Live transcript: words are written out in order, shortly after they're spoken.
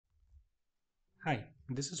Hi,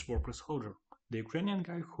 this is WordPress Holder, the Ukrainian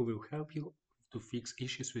guy who will help you to fix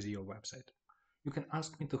issues with your website. You can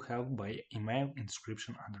ask me to help by email in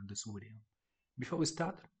description under this video. Before we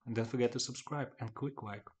start, don't forget to subscribe and click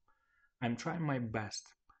like. I'm trying my best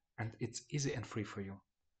and it's easy and free for you.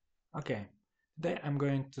 Okay, today I'm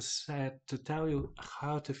going to tell you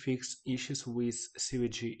how to fix issues with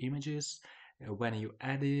SVG images when you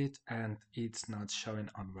edit it and it's not showing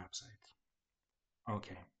on website.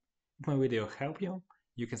 Okay. If my video helped you,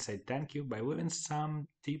 you can say thank you by leaving some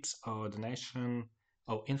tips or donation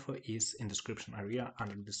or info is in description area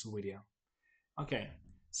under this video. Okay,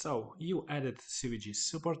 so you added SVG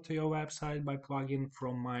support to your website by plugging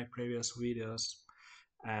from my previous videos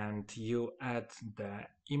and you add the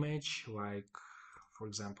image like, for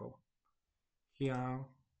example, here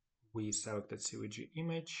we selected SVG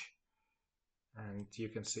image and you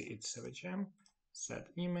can see it's SVG, set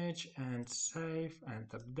image and save and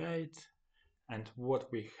update. And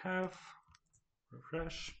what we have,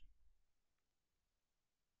 refresh.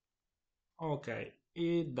 Okay,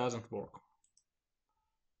 it doesn't work.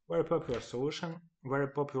 Very popular solution, very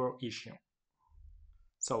popular issue.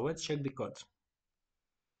 So let's check the code.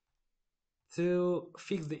 To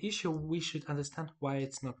fix the issue, we should understand why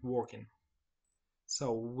it's not working.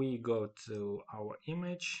 So we go to our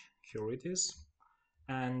image, here it is,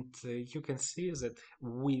 and you can see that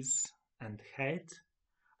width and height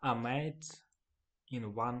are made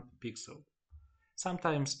in 1 pixel.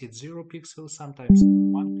 Sometimes it's 0 pixels, sometimes it's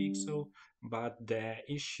 1 pixel, but the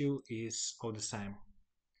issue is all the same.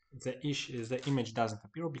 The image doesn't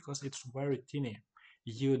appear because it's very tiny.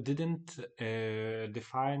 You didn't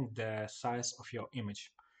define the size of your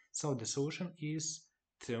image. So the solution is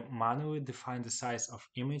to manually define the size of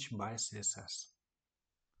image by CSS.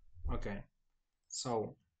 Okay,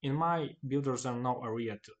 so in my builder there are no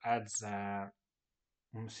area to add the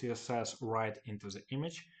CSS right into the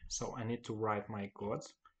image, so I need to write my code.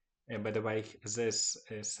 By the way, this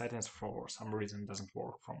settings for some reason doesn't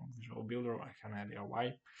work from Visual Builder. I have no idea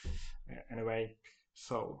why. Anyway,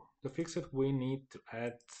 so to fix it, we need to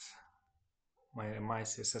add my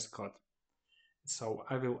CSS code. So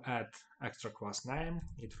I will add extra class name.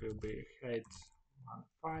 It will be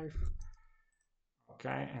height15.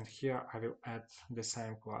 Okay, and here I will add the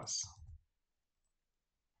same class.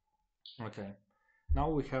 Okay, now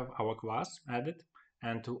we have our class added,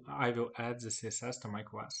 and I will add the CSS to my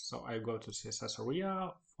class. So I go to CSS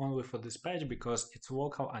area only for this page because it's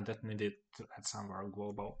local. I don't need it to add somewhere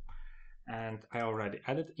global. And I already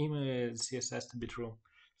added image CSS to be true.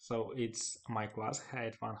 So it's my class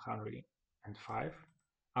height 105.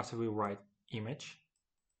 After we write image,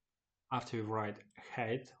 after we write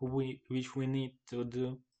height, which we need to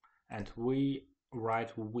do, and we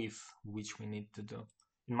write width, which we need to do.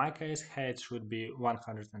 In my case, height should be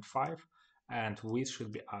 105 and width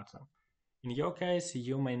should be auto. In your case,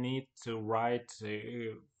 you may need to write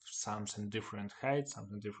something different height,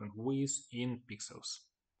 something different width in pixels.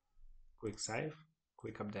 Quick save,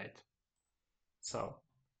 quick update. So,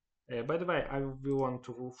 by the way, I will want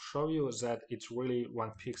to show you that it's really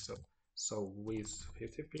 1 pixel. So with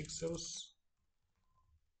 50 pixels,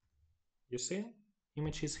 you see,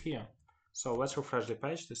 image is here. So let's refresh the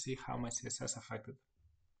page to see how my CSS affected.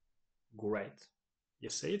 Great. You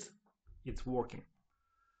see it? It's working.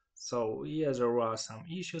 So yeah, there are some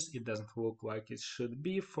issues. It doesn't look like it should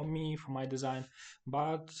be for me, for my design,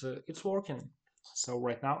 but it's working. So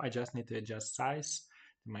right now I just need to adjust size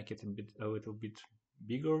to make it a little bit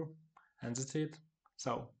bigger, and that's it.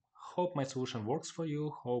 So hope my solution works for you.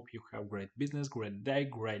 Hope you have great business, great day,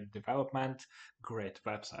 great development, great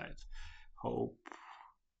website. Hope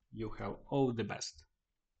you have all the best.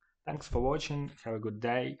 Thanks for watching. Have a good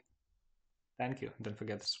day. Thank you. Don't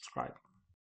forget to subscribe.